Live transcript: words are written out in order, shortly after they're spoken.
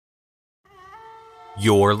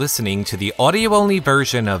You're listening to the audio-only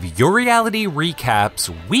version of Your Reality Recap's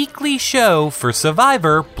weekly show for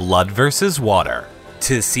Survivor Blood vs. Water.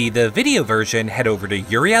 To see the video version, head over to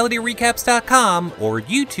yourrealityrecaps.com or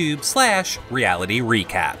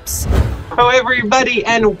YouTube/realityrecaps. Hello, everybody,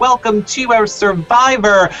 and welcome to our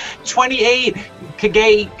Survivor 28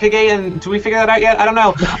 Cagayan. Do we figure that out yet? I don't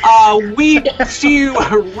know. Week 2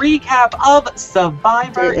 recap of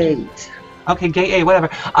Survivor. Day 8. Okay, Gay A, whatever.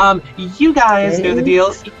 You guys know the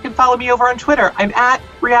deal. You can follow me over on Twitter. I'm at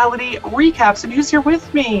Reality Recaps, and who's here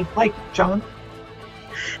with me? Like, John?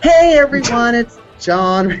 Hey, everyone, it's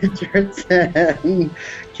John Richardson.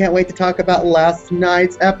 Can't wait to talk about last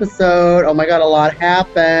night's episode. Oh my god, a lot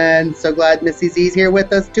happened. So glad Missy Z's here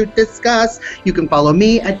with us to discuss. You can follow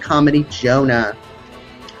me at Comedy Jonah.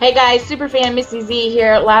 Hey guys, Superfan Missy Z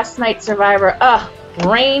here. Last night's Survivor.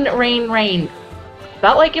 Rain.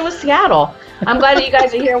 Felt like it was Seattle. I'm glad that you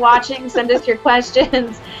guys are here watching. Send us your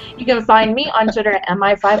questions. You can find me on Twitter at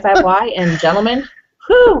MI55Y. And gentlemen,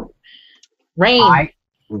 rain.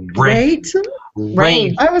 Rain.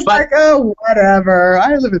 I was like, oh, whatever.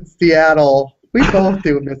 I live in Seattle. We both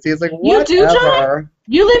do, Missy. It's like, whatever. You do, John?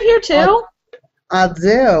 You live here too? I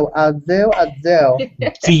do.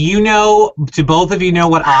 Do you know, do both of you know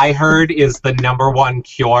what I heard is the #1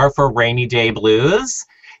 cure for rainy day blues?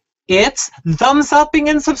 It's thumbs upping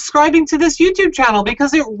and subscribing to this YouTube channel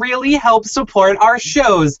because it really helps support our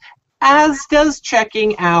shows, as does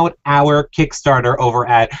checking out our Kickstarter over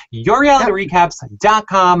at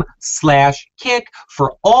yourrealityrecaps.com/kick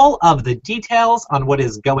for all of the details on what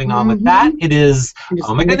is going on with that. It is,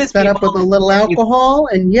 oh my goodness. Set up with a little alcohol,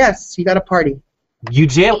 and yes, you got a party. You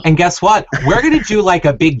do, and guess what? We're going to do like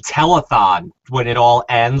a big telethon when it all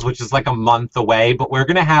ends, which is like a month away, but we're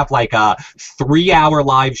going to have like a 3-hour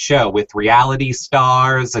live show with reality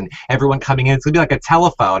stars and everyone coming in. It's going to be like a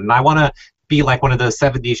telephone, and I want to be like one of those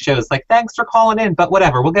 70s shows, like, thanks for calling in, but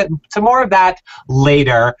whatever. We'll get to more of that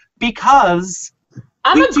later, because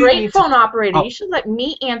I'm a great phone operator. You should let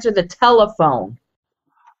me answer the telephone.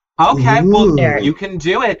 Okay, Ooh. well, you can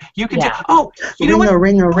do it. You can do. Oh, you know what?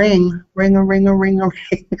 Ring a ring.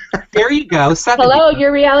 There you go. Hello,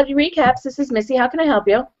 Your Reality Recaps. This is Missy. How can I help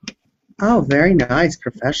you? Oh, very nice,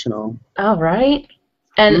 professional. All right.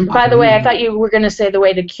 And by the way, I thought you were going to say the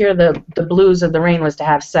way to cure the blues of the rain was to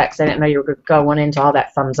have sex. I didn't know you were going into all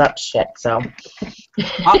that thumbs up shit. So.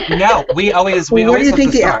 No, we always. Where do you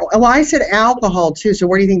think well, I said alcohol too. So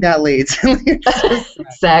where do you think that leads?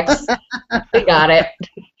 Sex. We got it.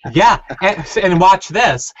 Yeah, and watch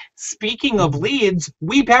this. Speaking of leads,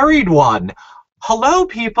 we buried one. Hello,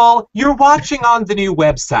 people. You're watching on the new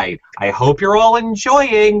website. I hope you're all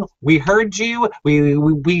enjoying. We heard you.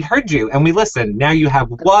 We heard you, and we listened. Now you have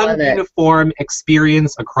one uniform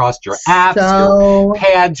experience across your apps, your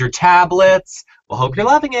pads, your tablets. We'll hope you're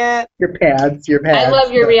loving it. Your pads. I love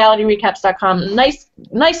yourrealityrecaps.com.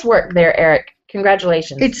 Nice work there, Eric.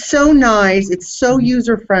 Congratulations. It's so nice. It's so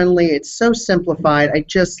user-friendly. It's so simplified. I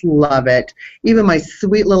just love it. Even my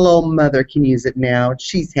sweet little old mother can use it now.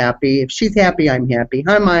 She's happy. If she's happy, I'm happy.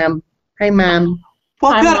 Hi, Mom. Hey, Mom.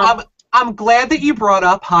 Well, Hi, good. Mom. I'm glad that you brought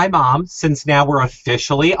up Hi, Mom, since now we're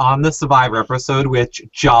officially on the Survivor episode, which,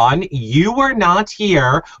 John, you were not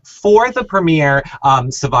here for the premiere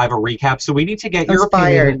Survivor recap, so we need to get your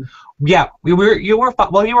opinion. Fired. Yeah, you were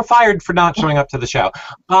fired for not showing up to the show.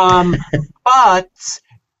 But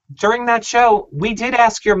during that show, we did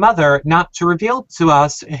ask your mother not to reveal to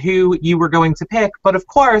us who you were going to pick, but of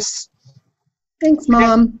course. Thanks,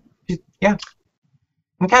 Mom. Yeah.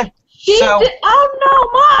 Okay. Oh no,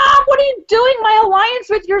 Mom! What are you doing? My alliance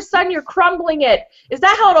with your son, you're crumbling it. Is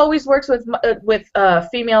that how it always works with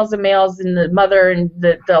females and males and the mother and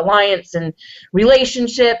the alliance and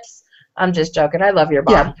relationships? I'm just joking. I love your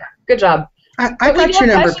mom. Yeah. Good job. I got your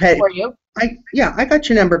number, I got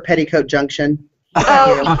your number, Petticoat Junction.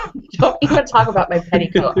 Oh, don't even talk about my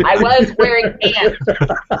petticoat. I was wearing pants.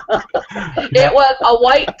 It was a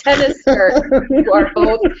white tennis skirt. You are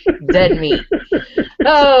both dead meat.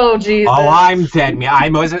 Oh, Jesus. Oh, I'm dead meat.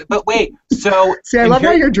 But wait, so... See, I love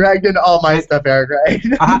how you're dragged into all my stuff, Eric, right?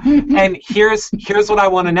 And here's what I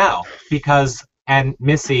want to know, because... And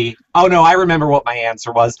Missy, oh no, I remember what my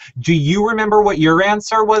answer was. Do you remember what your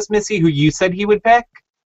answer was, Missy, who you said he would pick?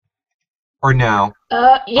 Or no?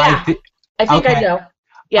 Yeah. I think I know.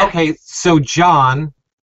 Yeah. Okay, so John,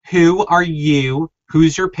 who are you?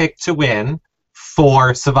 Who's your pick to win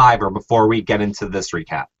for Survivor before we get into this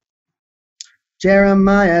recap?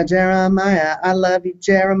 Jeremiah, I love you,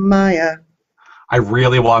 Jeremiah. I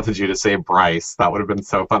really wanted you to say Bryce. That would have been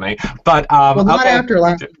so funny. But well, not after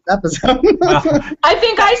last episode. I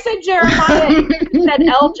think I said Jeremiah. You said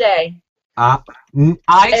LJ. I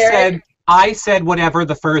said whatever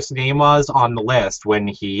the first name was on the list when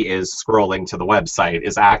he is scrolling to the website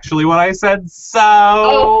is actually what I said.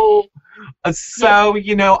 So, I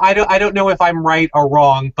don't know if I'm right or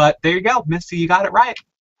wrong, but there you go, Missy, you got it right.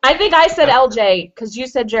 I think I said LJ because you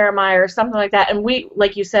said Jeremiah or something like that, and we,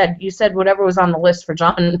 like you said whatever was on the list for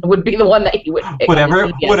John would be the one that he would pick.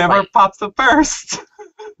 Whatever pops up first.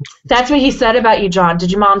 That's what he said about you, John. Did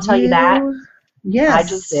your mom tell you that? Yes. I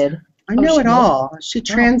just did. I know it all. She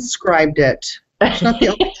transcribed it. She's not the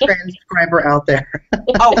only transcriber out there.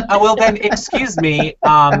 Well then, excuse me,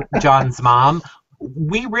 John's mom.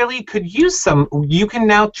 We really could use some. You can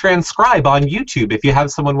now transcribe on YouTube if you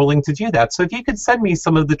have someone willing to do that. So if you could send me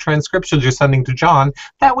some of the transcriptions you're sending to John,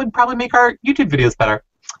 that would probably make our YouTube videos better.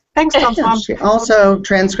 Thanks, John's mom. She also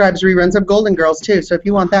transcribes reruns of Golden Girls, too. So if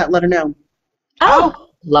you want that, let her know. Oh,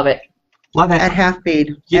 love it. Love it. At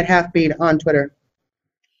Halfbeat. Yeah. At Halfbeat on Twitter.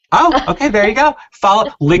 Oh, okay, there you go.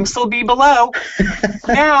 Follow. Links will be below.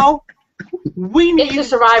 Now, we need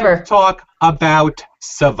to talk about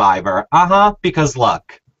Survivor. Because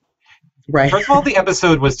look. Right. First of all, the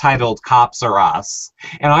episode was titled Cops Are Us.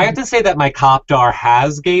 And I have to say that my copdar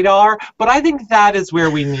has gaydar, but I think that is where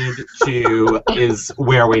we need to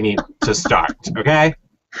start, okay?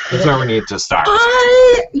 That's where we need to start.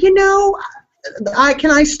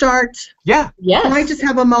 Can I start? Yeah. Yes. Can I just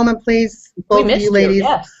have a moment, please? Both of you ladies.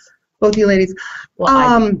 Yes. Both of you ladies.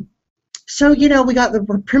 Well, So, we got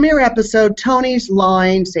the premiere episode. Tony's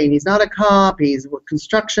lying, saying he's not a cop, he's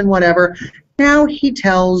construction, whatever. Now he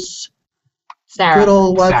tells Sarah. good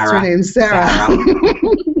old, what's her name? Sarah.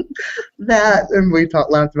 That, and we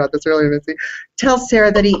laughed about this earlier, Missy, tells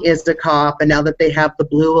Sarah that he is a cop, and now that they have the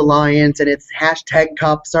Blue Alliance, and it's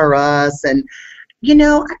 #CopsAreUs, and,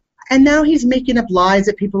 and now he's making up lies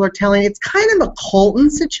that people are telling. It's kind of a Colton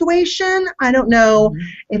situation. I don't know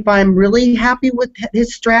if I'm really happy with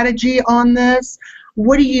his strategy on this.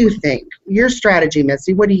 What do you think? Your strategy,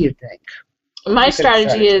 Missy, what do you think? My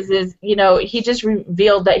strategy is he just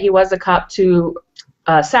revealed that he was a cop to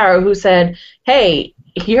Sarah, who said, hey,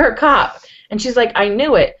 you're a cop. And she's like, I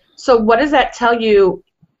knew it. So what does that tell you?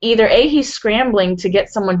 Either A, he's scrambling to get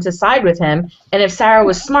someone to side with him, and if Sarah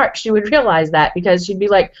was smart, she would realize that, because she'd be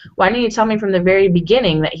like, why didn't you tell me from the very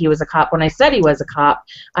beginning that he was a cop? When I said he was a cop,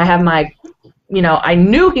 I have my, I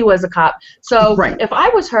knew he was a cop. So if I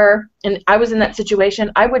was her and I was in that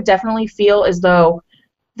situation, I would definitely feel as though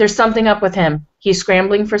there's something up with him. He's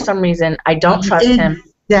scrambling for some reason. I don't trust him.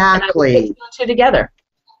 Exactly. And I would put two and two together.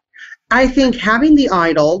 I think having the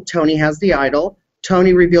idol, Tony has the idol.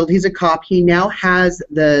 Tony revealed he's a cop. He now has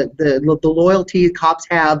the loyalty cops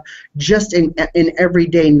have just in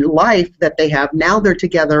everyday life that they have. Now they're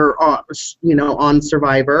together on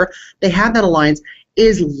Survivor. They have that alliance.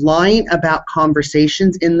 Is lying about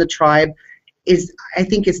conversations in the tribe I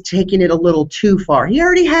think is taking it a little too far. He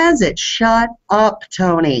already has it. Shut up,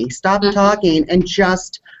 Tony. Stop talking and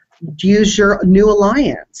just use your new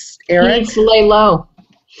alliance. Eric? He needs to lay low.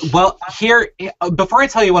 Well, here, before I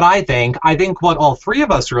tell you what I think what all three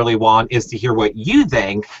of us really want is to hear what you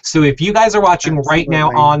think. So if you guys are watching right now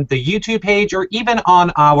on the YouTube page or even on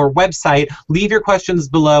our website, leave your questions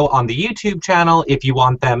below on the YouTube channel if you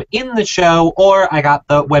want them in the show, or I got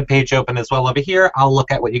the webpage open as well over here. I'll look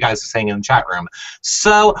at what you guys are saying in the chat room.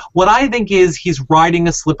 So what I think is he's riding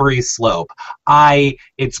a slippery slope.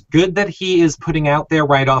 It's good that he is putting out there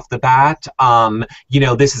right off the bat,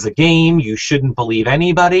 this is a game, you shouldn't believe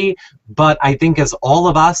anybody. But I think as all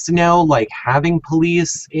of us know, like having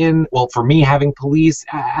police for me, having police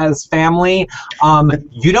as family,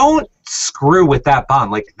 you don't screw with that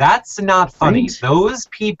bond. Like, that's not funny. Right. Those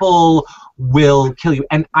people will kill you.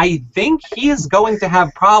 And I think he is going to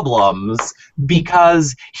have problems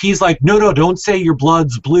because he's like, no, don't say your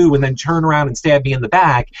blood's blue and then turn around and stab me in the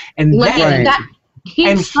back. And then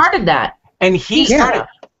he started that. And he started.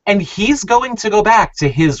 And he's going to go back to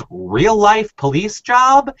his real-life police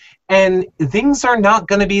job, and things are not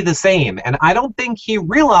going to be the same. And I don't think he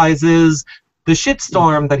realizes the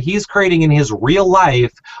shitstorm that he's creating in his real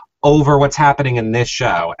life over what's happening in this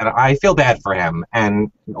show. And I feel bad for him,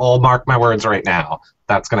 and I'll mark my words right now.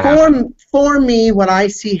 That's going to happen. For me, what I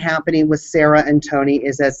see happening with Sarah and Tony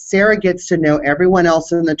is as Sarah gets to know everyone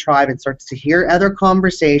else in the tribe and starts to hear other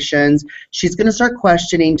conversations, she's going to start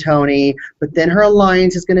questioning Tony, but then her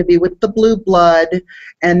alliance is going to be with the blue blood,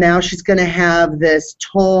 and now she's going to have this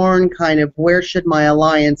torn kind of, where should my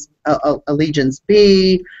allegiance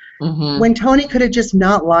be? Mm-hmm. When Tony could have just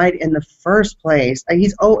not lied in the first place.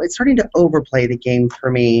 It's starting to overplay the game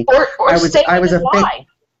for me. Or I was a lie.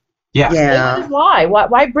 Yeah. Yeah.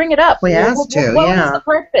 Why bring it up? We asked What to, was yeah. the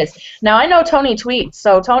purpose? Now, I know Tony tweets,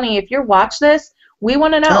 so Tony, if you watch this, we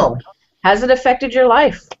want to know, has it affected your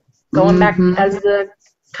life? Going back as the...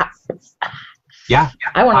 Yeah.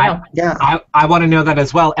 I want to know. Yeah. I want to know that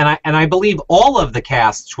as well. And I believe all of the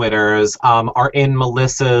cast Twitters are in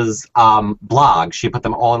Melissa's blog. She put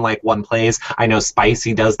them all in like one place. I know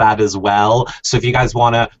Spicy does that as well. So if you guys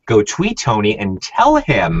want to go tweet Tony and tell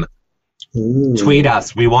him, tweet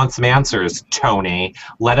us. We want some answers, Tony.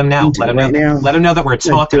 Let him know. Let him know. Let him know that we're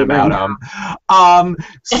talking about him.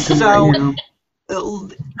 So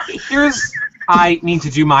here's... I need to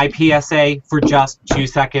do my PSA for just 2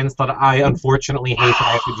 seconds that I unfortunately hate that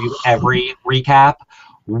I have to do every recap.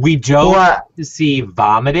 We don't need to see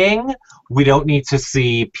vomiting. We don't need to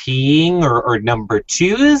see peeing or number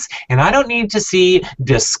twos. And I don't need to see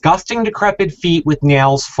disgusting decrepit feet with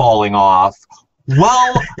nails falling off.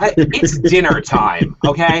 Well, it's dinner time,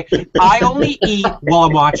 okay? I only eat while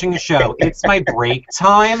I'm watching a show. It's my break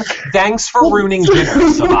time. Thanks for ruining dinner,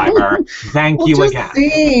 Survivor. Thank you again.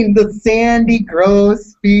 Seeing the sandy,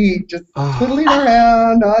 gross feet just twiddling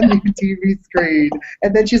around on the TV screen.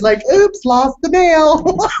 And then she's like, oops, lost the nail.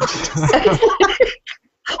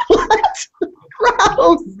 What?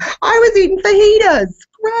 Gross. I was eating fajitas.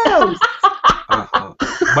 Gross.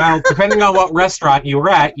 Well, depending on what restaurant you were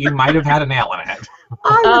at, you might have had a nail in it.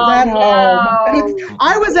 I was at home.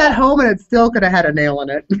 I was at home and it still could have had a nail in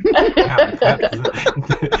it.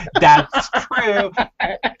 That's true.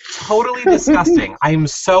 Totally disgusting. I'm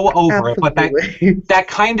so over it. But that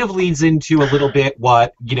kind of leads into a little bit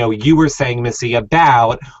what you were saying, Missy,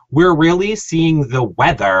 about we're really seeing the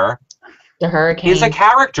weather. The hurricane is a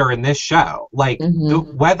character in this show. Like the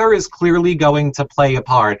weather is clearly going to play a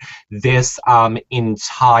part this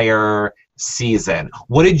entire season.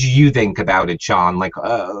 What did you think about it, John? Like,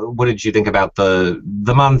 what did you think about the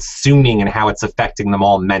monsooning and how it's affecting them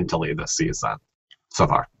all mentally this season so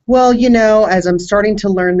far? Well, as I'm starting to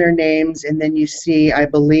learn their names, and then you see, I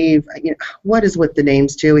believe, what is with the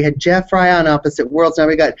names too? We had Jeffrey on Opposite Worlds. Now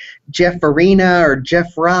we got Jeff Arena or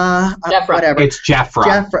Jeffra, whatever. It's Jeffra.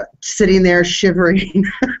 Jeffra sitting there shivering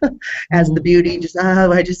as the beauty.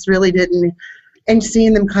 I just really didn't. And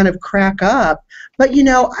seeing them kind of crack up. But,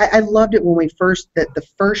 I loved it when the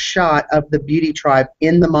first shot of the beauty tribe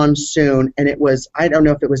in the monsoon, and it was, I don't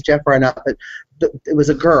know if it was Jeff or not, but it was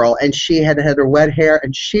a girl, and she had her wet hair,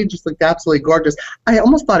 and she just looked absolutely gorgeous. I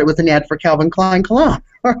almost thought it was an ad for Calvin Klein cologne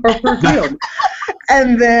or perfume.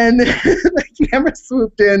 And then the camera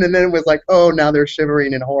swooped in, and then it was like, oh, now they're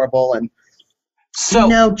shivering and horrible. And,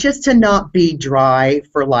 so, just to not be dry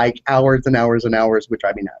for like hours and hours and hours would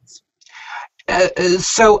drive me nuts.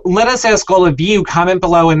 So let us ask all of you, comment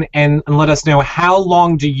below and let us know, how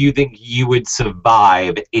long do you think you would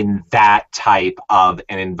survive in that type of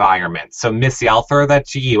an environment? So Missy, I'll throw that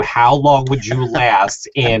to you. How long would you last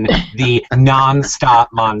in the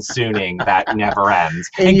non-stop monsooning that never ends?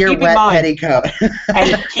 In your wet petticoat.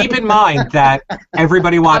 And keep in mind that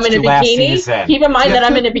everybody watched you last season. Keep in mind that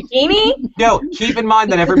I'm in a bikini? No, keep in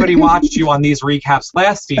mind that everybody watched you on these recaps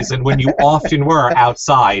last season when you often were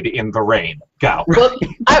outside in the rain. Go. Well,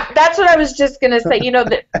 that's what I was just going to say.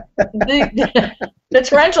 The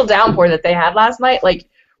torrential downpour that they had last night, like,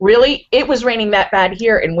 really, it was raining that bad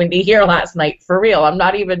here and windy here last night, for real. I'm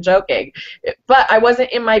not even joking. But I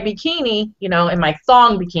wasn't in my bikini, in my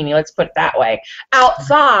thong bikini, let's put it that way,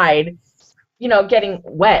 outside, getting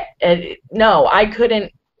wet. And no, I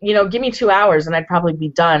couldn't, give me 2 hours and I'd probably be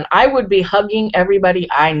done. I would be hugging everybody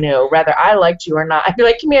I knew, whether I liked you or not. I'd be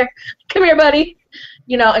like, come here, buddy.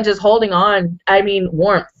 And just holding on. I mean,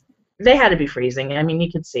 warmth. They had to be freezing. I mean,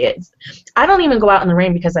 you could see it. I don't even go out in the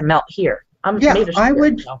rain because I melt here. I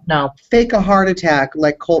would fake a heart attack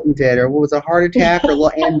like Colton did, or what was a heart attack or a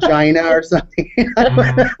little angina or something.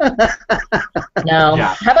 No.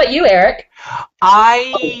 Yeah. How about you, Eric?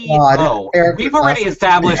 Eric, we've already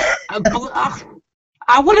established.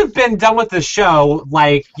 I would have been done with the show,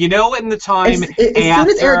 like, in the time as soon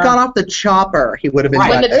as Eric got off the chopper, he would have been done.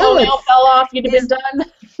 When the toenail fell off, you'd have been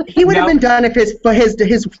done? He would have been done if his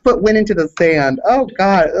foot went into the sand. Oh,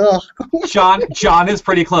 God. Ugh. John is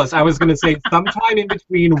pretty close. I was going to say sometime in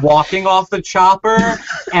between walking off the chopper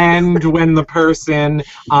and when the person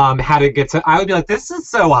had to get to... I would be like, this is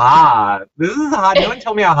so hot. This is hot. No one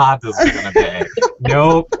told me how hot this is going to be.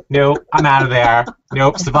 Nope. I'm out of there.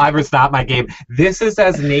 Nope. Survivor's not my game. This is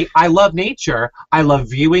I love nature. I love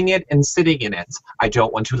viewing it and sitting in it. I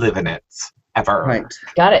don't want to live in it. Ever. Right.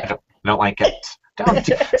 Got it. I don't like it.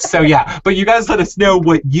 So yeah, but you guys let us know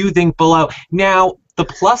what you think below. Now,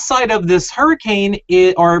 The plus side of this hurricane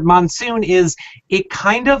or monsoon is it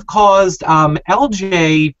kind of caused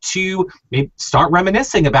LJ to maybe start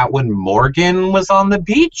reminiscing about when Morgan was on the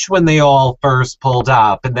beach when they all first pulled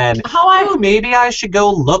up, and then maybe I should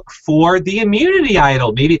go look for the immunity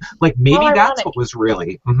idol. Maybe that's what was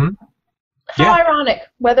really. How ironic.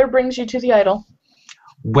 Weather brings you to the idol.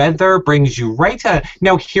 Weather brings you right to...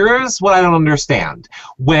 Now, here's what I don't understand.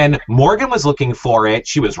 When Morgan was looking for it,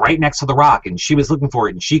 she was right next to the rock, and she was looking for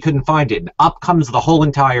it, and she couldn't find it. And up comes the whole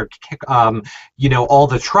entire, all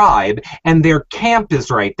the tribe, and their camp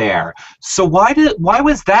is right there. So why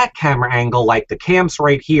was that camera angle like the camp's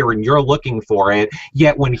right here, and you're looking for it,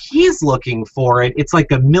 yet when he's looking for it, it's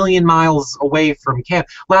like a million miles away from camp?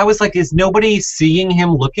 Well, I was like, is nobody seeing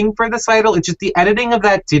him looking for this idol? It's just the editing of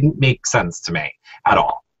that didn't make sense to me at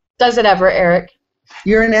all. Does it ever, Eric?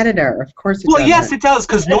 You're an editor, of course. Well, yes, it does,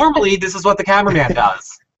 because normally this is what the cameraman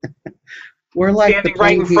does. We're like standing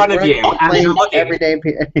right in front of you as you're looking, everyday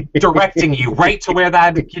directing you right to where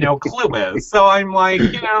that clue is. So I'm like,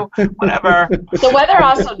 whatever. The weather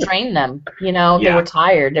also drained them. They were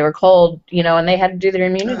tired, they were cold, and they had to do their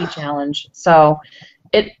immunity challenge. So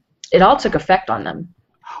it all took effect on them.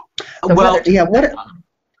 Go ahead,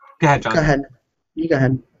 John. Go ahead. You go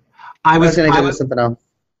ahead. I was going to go with something else.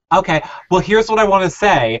 Okay. Well, here's what I want to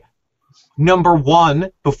say. Number one,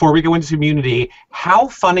 before we go into immunity, how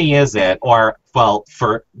funny is it, or, well,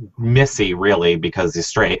 for Missy, really, because he's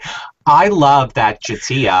straight, I love that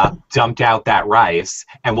Jatia dumped out that rice,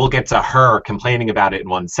 and we'll get to her complaining about it in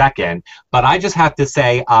 1 second, but I just have to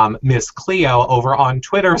say, Miss Cleo over on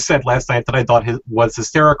Twitter said last night that I thought was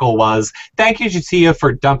hysterical was, thank you, Jatia,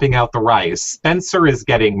 for dumping out the rice. Spencer is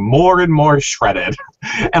getting more and more shredded,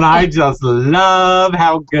 and I just love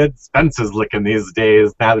how good Spencer's looking these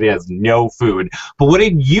days now that he has no food. But what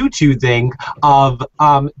did you two think of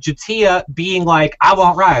Jatia being like, I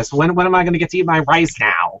want rice. When am I going to get to eat my rice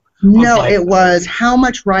now? No, it was, how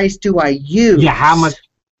much rice do I use? Yeah, how much?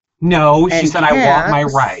 No, she said, I want my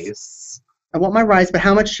rice. I want my rice, but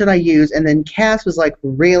how much should I use? And then Cass was like,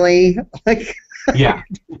 really? Yeah.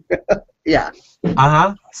 Yeah.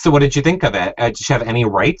 Uh-huh. So what did you think of it? Did she have any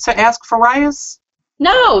right to ask for rice?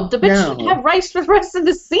 No, the bitch should have rice for the rest of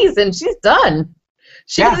the season. She's done.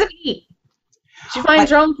 She doesn't eat. She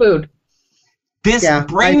finds her own food. I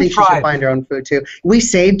think she should find her own food, too. We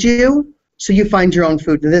saved you. So you find your own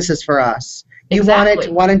food. This is for us. You want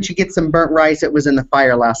it? Why don't you get some burnt rice that was in the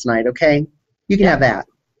fire last night, okay? You can have that.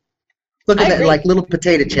 Look at that, like little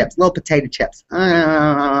potato chips. Little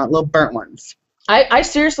burnt ones. I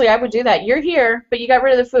seriously, I would do that. You're here, but you got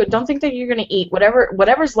rid of the food. Don't think that you're going to eat.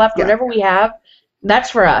 Whatever's left, whatever we have, that's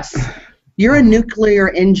for us. You're a nuclear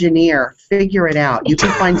engineer. Figure it out. You can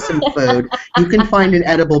find some food. You can find an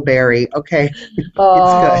edible berry. Okay, it's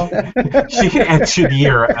good. She can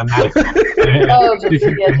engineer a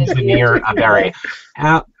berry.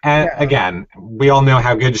 Again, we all know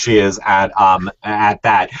how good she is at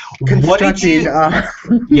that. What did you?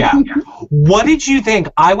 What did you think?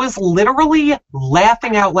 I was literally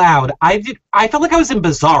laughing out loud. I felt like I was in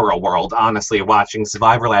Bizarro World, honestly, watching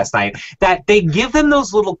Survivor last night. That they give them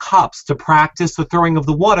those little cups to practice the throwing of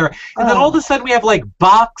the water, and then all of a sudden we have like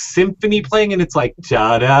Bach symphony playing, and it's like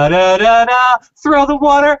da da da da da, throw the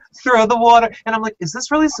water, and I'm like, is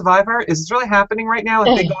this really Survivor? Is this really happening right now?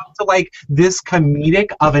 Like they go to like this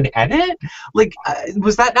comedic of an edit? Like,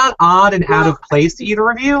 was that not odd and out of place to either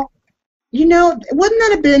of you? Wouldn't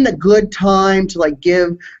that have been a good time to like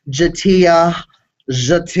give Jatia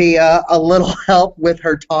a little help with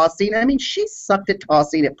her tossing? I mean, she sucked at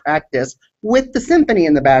tossing at practice with the symphony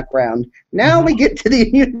in the background. Now we get to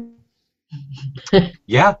the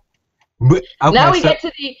yeah. Okay, now we get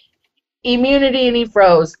to the immunity, and he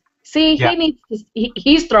froze. See,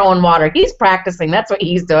 he's throwing water. He's practicing. That's what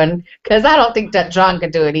he's doing. Because I don't think that John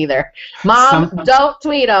could do it either. Mom, don't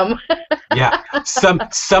tweet him.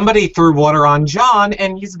 Somebody threw water on John,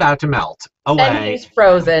 and he's about to melt away. And he's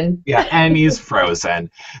frozen. Yeah, and he's frozen.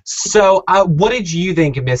 So, what did you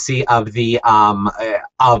think, Missy, of the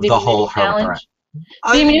whole challenge?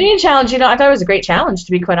 The immunity challenge. I thought it was a great challenge.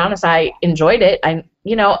 To be quite honest, I enjoyed it.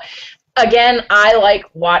 Again, I like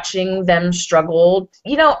watching them struggle.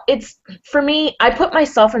 It's, for me, I put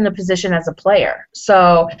myself in the position as a player.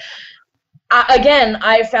 So,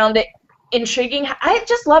 I found it intriguing. I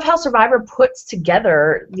just love how Survivor puts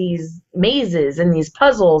together these mazes and these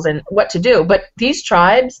puzzles and what to do. But these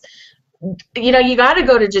tribes, you got to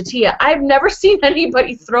go to Jatia. I've never seen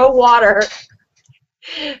anybody throw water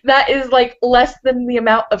that is like less than the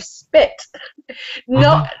amount of spit.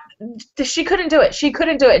 No. She couldn't do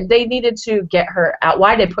it. They needed to get her out.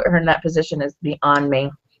 Why they put her in that position is beyond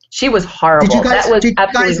me. She was horrible. Did you guys, that was did you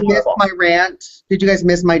absolutely guys miss horrible. my rant? Did you guys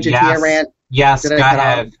miss my Jatia rant? Yes, go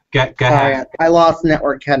ahead. Go Sorry, ahead. I lost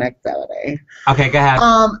network connectivity. Okay, go ahead.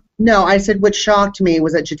 No, I said what shocked me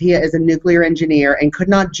was that Jatia is a nuclear engineer and could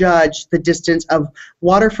not judge the distance of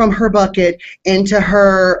water from her bucket into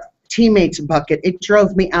her teammate's bucket. It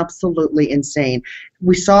drove me absolutely insane.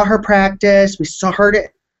 We saw her practice. We saw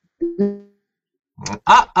her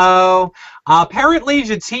Uh-oh. Apparently,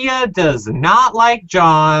 Jatia does not like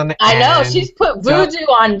John. I know. She's put voodoo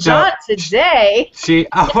on John today.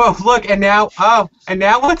 Look, and now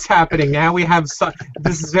what's happening? Now we have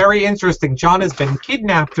this is very interesting. John has been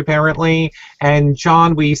kidnapped, apparently, and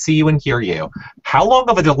John, we see you and hear you. How long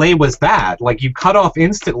of a delay was that? Like, you cut off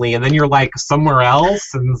instantly, and then you're, like, somewhere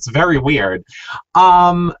else, and it's very weird.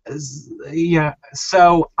 Yeah,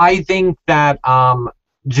 so I think that,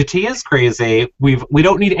 Jatia's crazy. We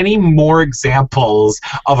don't need any more examples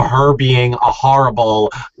of her being a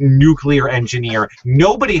horrible nuclear engineer.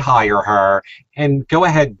 Nobody hire her. And go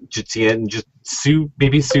ahead, Jatia, and just sue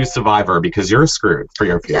Survivor, because you're screwed for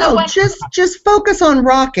your future. No, just focus on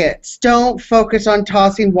rockets. Don't focus on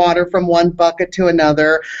tossing water from one bucket to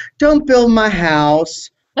another. Don't build my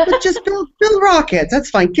house. But just build rockets.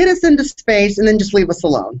 That's fine. Get us into space and then just leave us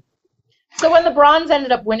alone. So when the Bronze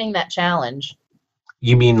ended up winning that challenge.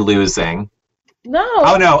 You mean losing? No.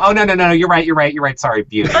 Oh no! You're right. Sorry,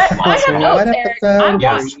 Beauty. I have notes, Eric. I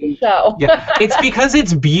watched the show. Yeah, it's because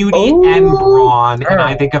it's Beauty and Braun, and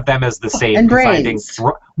I think of them as the same. And Brains.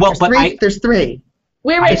 There's three.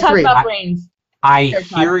 We already talked about Brains. I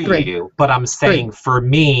hear you, but I'm saying for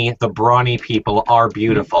me, the brawny people are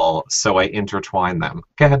beautiful, so I intertwine them.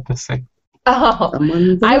 Go ahead, Missy. Oh,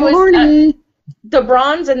 I was horny. The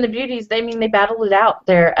Bronze and the Beauties. They battled it out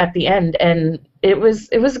there at the end, and it was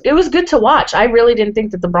good to watch. I really didn't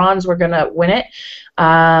think that the Bronze were gonna win it.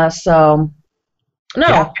 I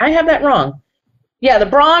have that wrong. Yeah, the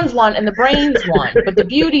Bronze won and the Brains won, but the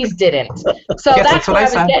Beauties didn't. So that's what I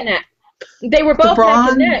was getting at. They were both neck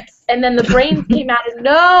and neck, and then the Brains came out of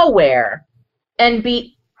nowhere and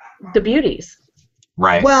beat the Beauties.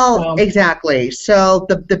 Right. Well, exactly. So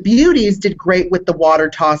the Beauties did great with the water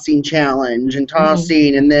tossing challenge and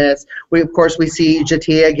tossing and this. We see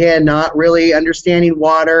Jatia again not really understanding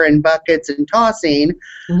water and buckets and tossing.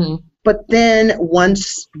 Mm-hmm. But then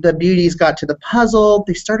once the Beauties got to the puzzle,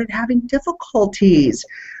 they started having difficulties.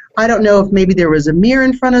 I don't know if maybe there was a mirror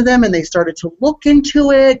in front of them and they started to look into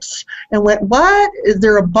it and went, what? Is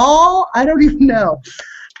there a ball? I don't even know.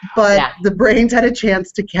 But the Brains had a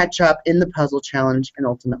chance to catch up in the puzzle challenge and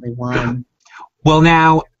ultimately won. Well,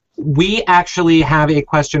 now, we actually have a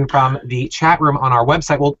question from the chat room on our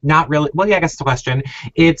website. Well, not really. Well, yeah, I guess it's a question.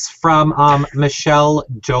 It's from Michelle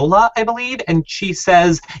Dola, I believe, and she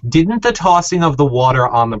says, didn't the tossing of the water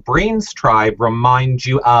on the Brains tribe remind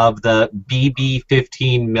you of the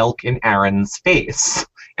BB-15 milk in Aaron's face?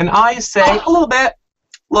 And I say, a little bit.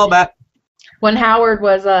 When Howard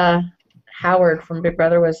was Howard from Big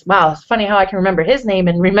Brother was, wow, it's funny how I can remember his name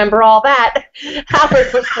and remember all that.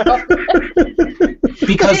 Howard was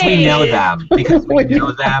because we know them. Because we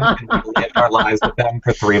know them and we lived our lives with them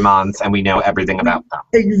for 3 months and we know everything about them.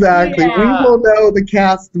 Exactly. Yeah. We will know the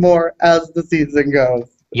cast more as the season goes.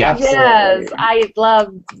 Yes. Yes, I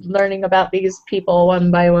love learning about these people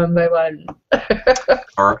one by one.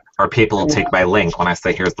 or people will take my link when I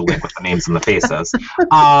say here's the link with the names and the faces.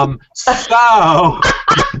 So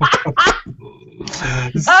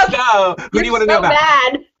who do you want to know about?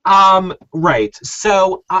 Bad. Right.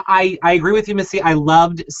 So I agree with you, Missy. I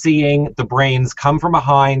loved seeing the Brains come from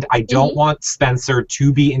behind. I don't want Spencer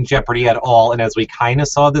to be in jeopardy at all. And as we kind of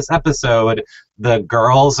saw this episode, the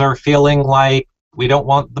girls are feeling like we don't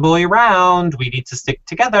want the boy around. We need to stick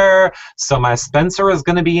together. So my Spencer is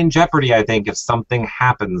going to be in jeopardy, I think, if something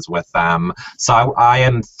happens with them. So I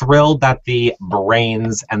am thrilled that the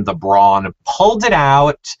Brains and the Brawn pulled it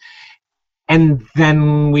out. And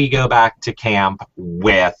then we go back to camp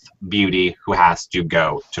with Beauty, who has to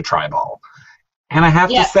go to Tribal. And I have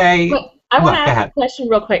to say... Look, I want to ask a question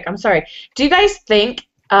real quick. I'm sorry. Do you guys think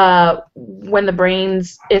when the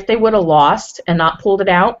Brains, if they would have lost and not pulled it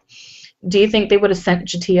out, do you think they would have sent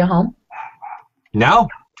Jatia home? No.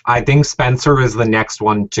 I think Spencer is the next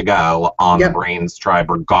one to go on the Brains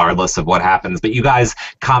tribe, regardless of what happens. But you guys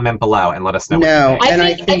comment below and let us know.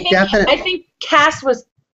 I think definitely. I think Cass was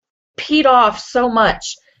peed off so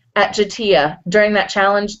much at Jatia during that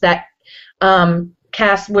challenge that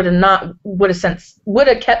Cass would have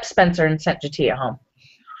kept Spencer and sent Jatia home.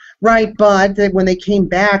 Right, but when they came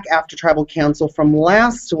back after Tribal Council from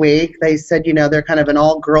last week, they said, they're kind of an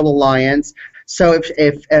all-girl alliance. So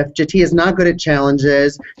if Jati is not good at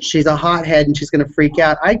challenges, she's a hothead and she's going to freak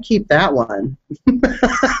out, I'd keep that one.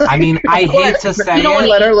 I mean, I hate to say it.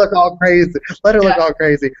 Let her look all crazy. Let her look all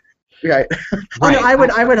crazy. Right. Right. I would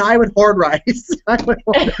hoard rice. I would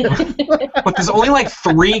hoard it. But there's only like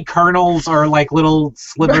 3 kernels or like little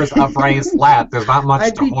slivers of rice left. There's not much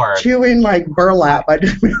I'd to be hoard. chewing like burlap.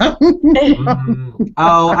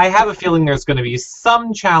 Oh, I have a feeling there's going to be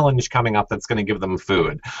some challenge coming up that's going to give them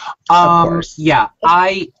food. Of course. Yeah,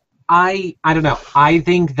 I don't know. I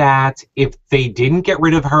think that if they didn't get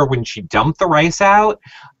rid of her when she dumped the rice out,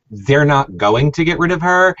 they're not going to get rid of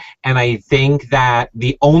her. And I think that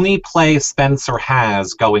the only play Spencer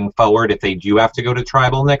has going forward, if they do have to go to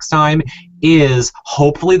tribal next time, is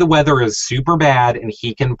hopefully the weather is super bad and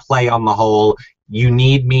he can play on the whole, you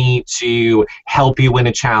need me to help you win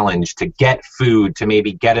a challenge, to get food, to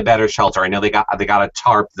maybe get a better shelter. I know they got a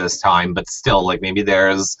tarp this time, but still, like, maybe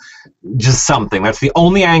there's just something. That's the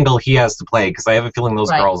only angle he has to play, because I have a feeling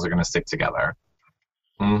those girls are going to stick together.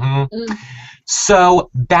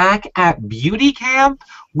 So back at beauty camp,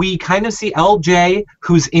 we kind of see LJ,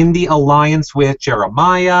 who's in the alliance with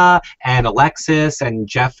Jeremiah and Alexis and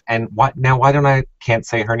Jeff and what now? Why don't I can't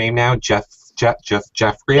say her name now? Jeffria.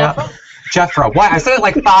 Jeffra. What? I said it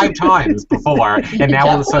like 5 times before, and now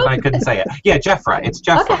all of a sudden I couldn't say it. Yeah, Jeffra. It's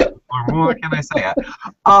Jeffra. Okay. What can I say it?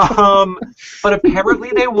 But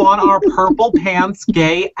apparently they want our purple pants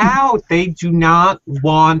gay out. They do not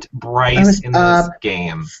want Bryce in this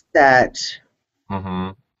game.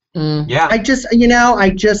 Yeah. I just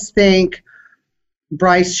think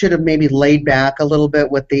Bryce should have maybe laid back a little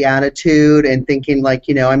bit with the attitude and thinking, like,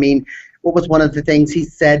 I mean, what was one of the things he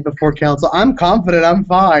said before council? I'm confident, I'm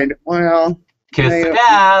fine. Well, kiss the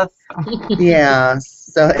death. Yeah,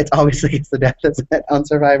 so it's obviously it's the death, isn't it, on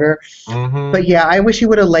Survivor? But yeah, I wish he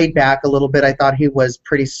would have laid back a little bit. I thought he was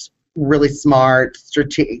really smart,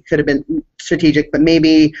 could have been strategic, but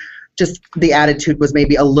maybe just the attitude was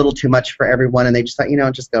maybe a little too much for everyone, and they just thought,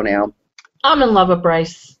 just go now. I'm in love with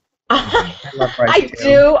Bryce. I love Bryce I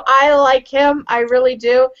do. I like him. I really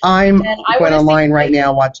do. I'm going online right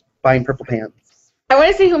now, buying purple pants. I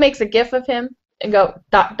want to see who makes a gif of him and go ...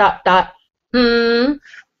 Yeah,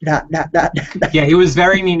 he was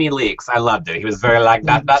very Mimi Leaks. I loved it. He was very like ...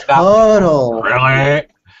 Total. Really?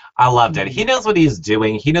 I loved it. He knows what he's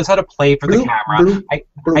doing. He knows how to play for the camera.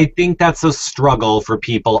 I think that's a struggle for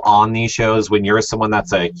people on these shows when you're someone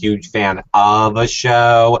that's a huge fan of a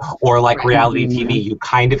show or like reality TV. You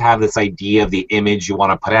kind of have this idea of the image you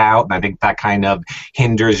want to put out, and I think that kind of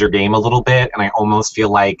hinders your game a little bit, and I almost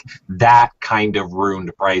feel like that kind of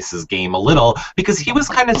ruined Bryce's game a little because he was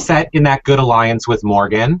kind of set in that good alliance with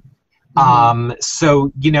Morgan.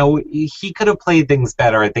 So, he could have played things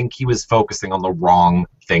better. I think he was focusing on the wrong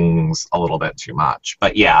things a little bit too much.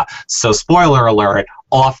 But yeah, so spoiler alert,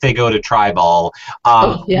 off they go to tribal,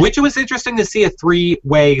 which was interesting to see a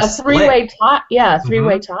three-way split. Three-way tie. Yeah, a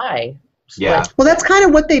three-way tie. Split. Yeah. Well, that's kind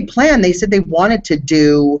of what they planned. They said they wanted to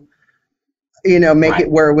do, make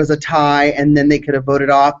it where it was a tie, and then they could have voted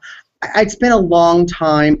off. It's been a long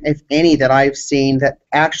time, if any, that I've seen that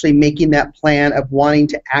actually making that plan of wanting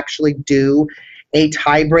to actually do a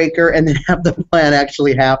tiebreaker and then have the plan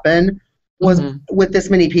actually happen was with this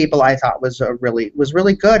many people. I thought was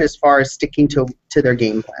really good as far as sticking to their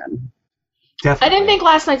game plan. Definitely. I didn't think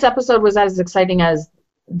last night's episode was as exciting as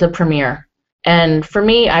the premiere, and for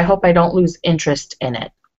me, I hope I don't lose interest in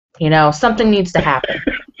it. Something needs to happen.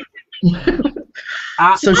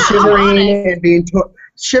 So shivering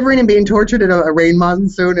and being tortured in a rain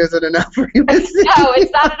monsoon isn't enough for you. No,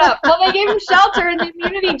 it's not enough. Well, they gave him shelter in the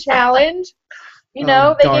immunity challenge. They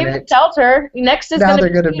gave him shelter. Next is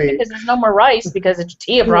going to be because there's no more rice because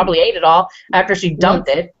Tia probably ate it all after she dumped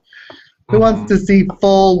it. Who wants to see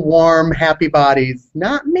full, warm, happy bodies?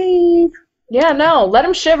 Not me. Yeah, no. Let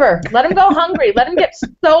him shiver. Let him go hungry. Let him get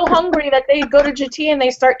so hungry that they go to Jatia and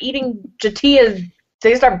they start eating Jatia's.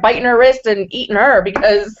 They start biting her wrist and eating her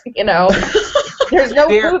because, there's no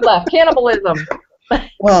food left. Cannibalism.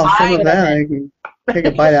 Well, some of that, I can take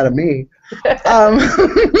a bite out of me.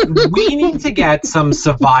 We need to get some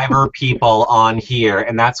Survivor people on here,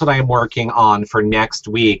 and that's what I'm working on for next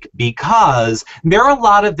week, because there are a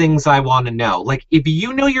lot of things I want to know. Like, if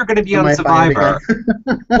you know you're going to be on Survivor,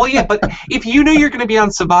 well, yeah, but if you know you're going to be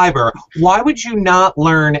on Survivor, why would you not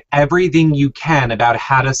learn everything you can about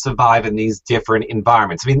how to survive in these different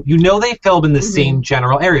environments? I mean, they film in the same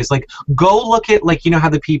general areas. Like, go look at, how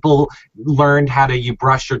the people learned how to you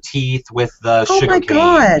brush your teeth with the sugar cane.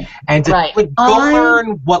 God. And to go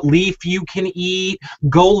learn what leaf you can eat.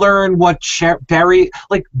 Go learn what berry.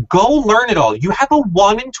 Go learn it all. You have a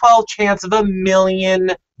 1 in 12 chance of $1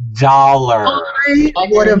 million I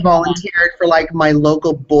would have volunteered for like my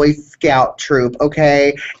local Boy Scout troop,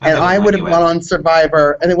 okay? And I would have gone on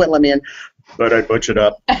Survivor, and they wouldn't let me in. But I'd butch it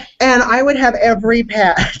up. And I would have every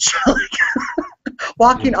patch.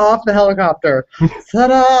 Walking off the helicopter.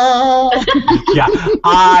 Ta-da! Yeah,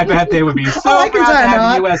 I bet they would be so proud to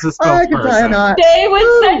have you as a spokesperson. They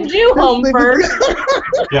would send you home first.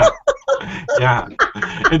 Yeah. Yeah.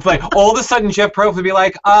 It's like, all of a sudden Jeff Probst would be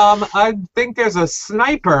like, I think there's a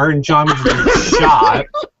sniper, and John would just be shot.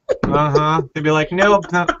 They'd be like, nope,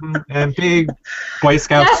 and big Boy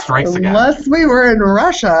Scout strikes again. Unless we were in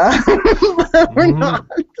Russia. But we're not.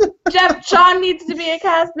 Jeff, John needs to be a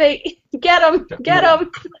castmate. Get him. Get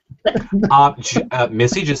him.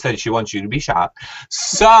 Missy just said she wants you to be shot.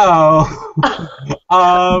 So,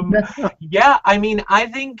 yeah, I mean, I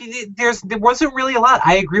think there wasn't really a lot.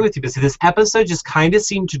 I agree with you, Missy. This episode just kind of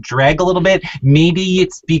seemed to drag a little bit. Maybe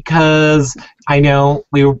it's because I know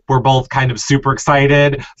we were both kind of super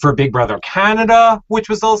excited for Big Brother Canada, which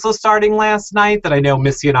was also starting last night, that I know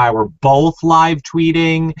Missy and I were both live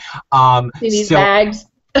tweeting. These bags.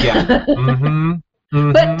 Yeah.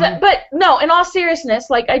 But no, in all seriousness,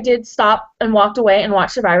 like, I did stop and walked away and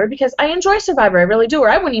watched Survivor because I enjoy Survivor. I really do, or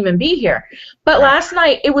I wouldn't even be here. But last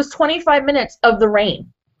night, it was 25 minutes of the rain.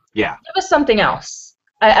 Yeah. It was something else.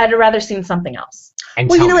 I'd have rather seen something else. And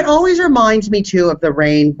well, you know, it always reminds me, too, of the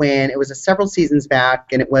rain when it was several seasons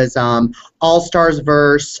back, and it was All-Stars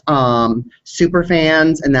verse super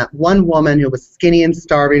fans, and that one woman who was skinny and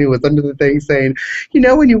starving who was under the thing saying, you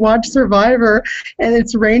know, when you watch Survivor and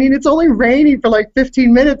it's raining, it's only raining for like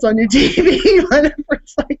 15 minutes on your TV.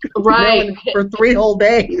 It's like, right. You know, for 3 whole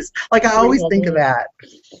days. Like, I always think of that.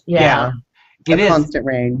 Yeah. It is constant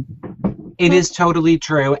rain. It is totally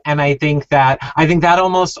true, and I think that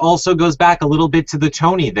almost also goes back a little bit to the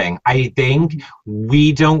Tony thing. I think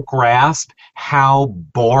we don't grasp how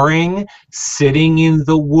boring sitting in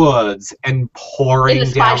the woods and pouring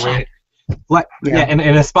down rain.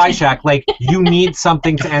 In a spy shack, like, you need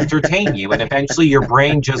something to entertain you, and eventually your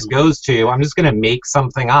brain just goes to, I'm just going to make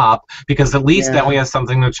something up, because at least then we have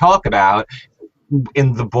something to talk about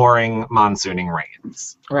in the boring monsooning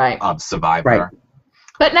rains of Survivor. Right.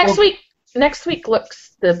 But next week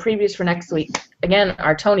looks the previews for next week. Again,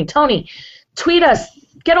 our Tony, tweet us.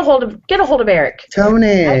 Get a hold of Eric.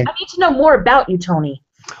 Tony. I need to know more about you, Tony.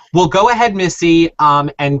 Well, go ahead, Missy,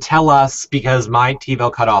 and tell us, because my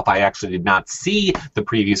TiVo cut off. I actually did not see the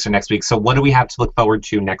previews for next week. So what do we have to look forward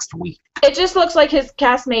to next week? It just looks like his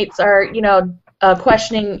castmates are,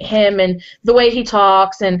 questioning him and the way he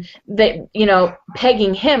talks, and they,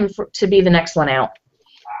 pegging him to be the next one out.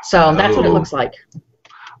 So that's what it looks like.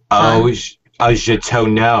 Je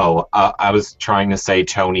tonneau. I was trying to say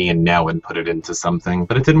Tony and no and put it into something,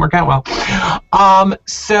 but it didn't work out well.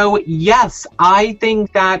 So, yes, I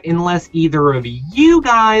think that unless either of you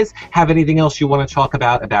guys have anything else you want to talk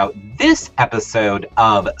about this episode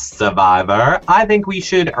of Survivor, I think we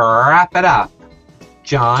should wrap it up.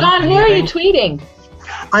 John, who are you tweeting?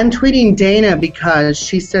 I'm tweeting Dana because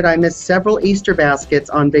she said I missed several Easter baskets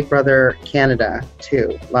on Big Brother Canada,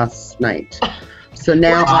 too, last night. So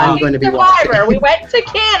now I'm going to be watching. We went to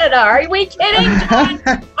Canada. Are we kidding, John?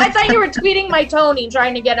 I thought you were tweeting my Tony,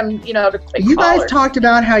 trying to get him, to click You guys talked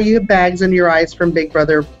about how you have bags under your eyes from Big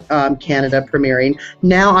Brother Canada premiering.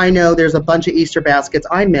 Now I know there's a bunch of Easter baskets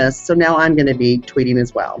I missed, so now I'm going to be tweeting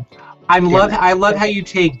as well. I love how you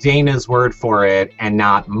take Dana's word for it and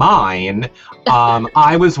not mine.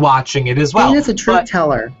 I was watching it as well. Dana's a truth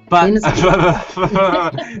teller. But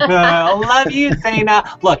love you,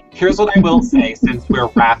 Dana. Look, here's what I will say, since we're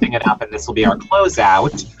wrapping it up and this will be our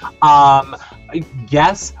closeout.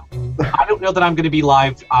 Yes, I don't know that I'm going to be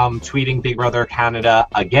live tweeting Big Brother Canada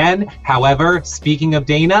again. However, speaking of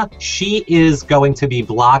Dana, she is going to be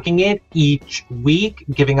blogging it each week,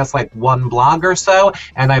 giving us like one blog or so,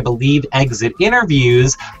 and I believe exit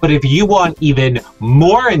interviews. But if you want even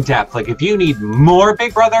more in-depth, like if you need more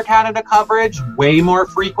Big Brother Canada coverage way more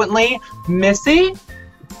frequently, Missy?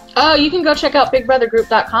 Oh, you can go check out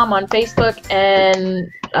bigbrothergroup.com on Facebook and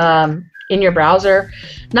in your browser.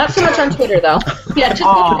 Not so much on Twitter, though. Yeah, just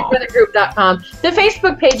go to bigbrothergroup.com. The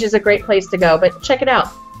Facebook page is a great place to go, but check it out.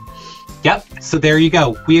 Yep, so there you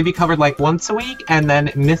go. We have you covered like once a week, and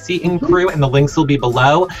then Missy and crew, and the links will be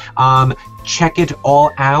below. check it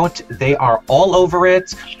all out. They are all over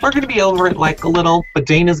it. We're going to be over it like a little, but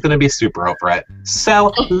Dana's going to be super over it.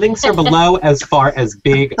 So links are below as far as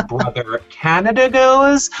Big Brother Canada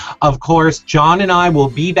goes. Of course, John and I will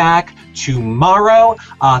be back tomorrow,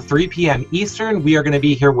 3 p.m. Eastern. We are going to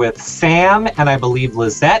be here with Sam and I believe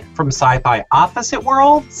Lizette from Sci-Fi Opposite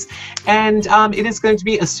Worlds. And it is going to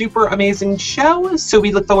be a super amazing show. So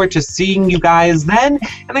we look forward to seeing you guys then.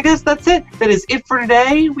 And I guess that's it. That is it for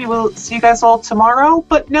today. We will see you guys all tomorrow.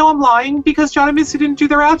 But no, I'm lying because John and Missy didn't do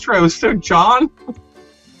their outro. So John,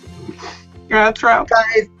 your outro.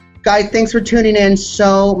 Guys, thanks for tuning in.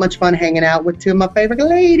 So much fun hanging out with two of my favorite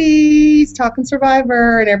ladies, talking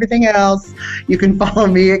Survivor and everything else. You can follow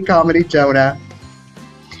me at Comedy Jonah.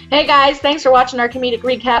 Hey guys, thanks for watching our comedic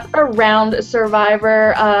recap around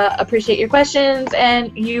Survivor. Appreciate your questions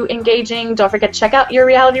and you engaging. Don't forget to check out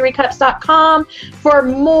yourrealityrecaps.com for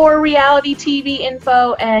more reality TV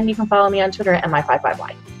info, and you can follow me on Twitter at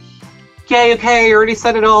mi55y. Okay, I already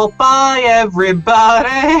said it all. Bye,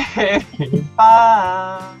 everybody.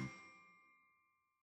 Bye.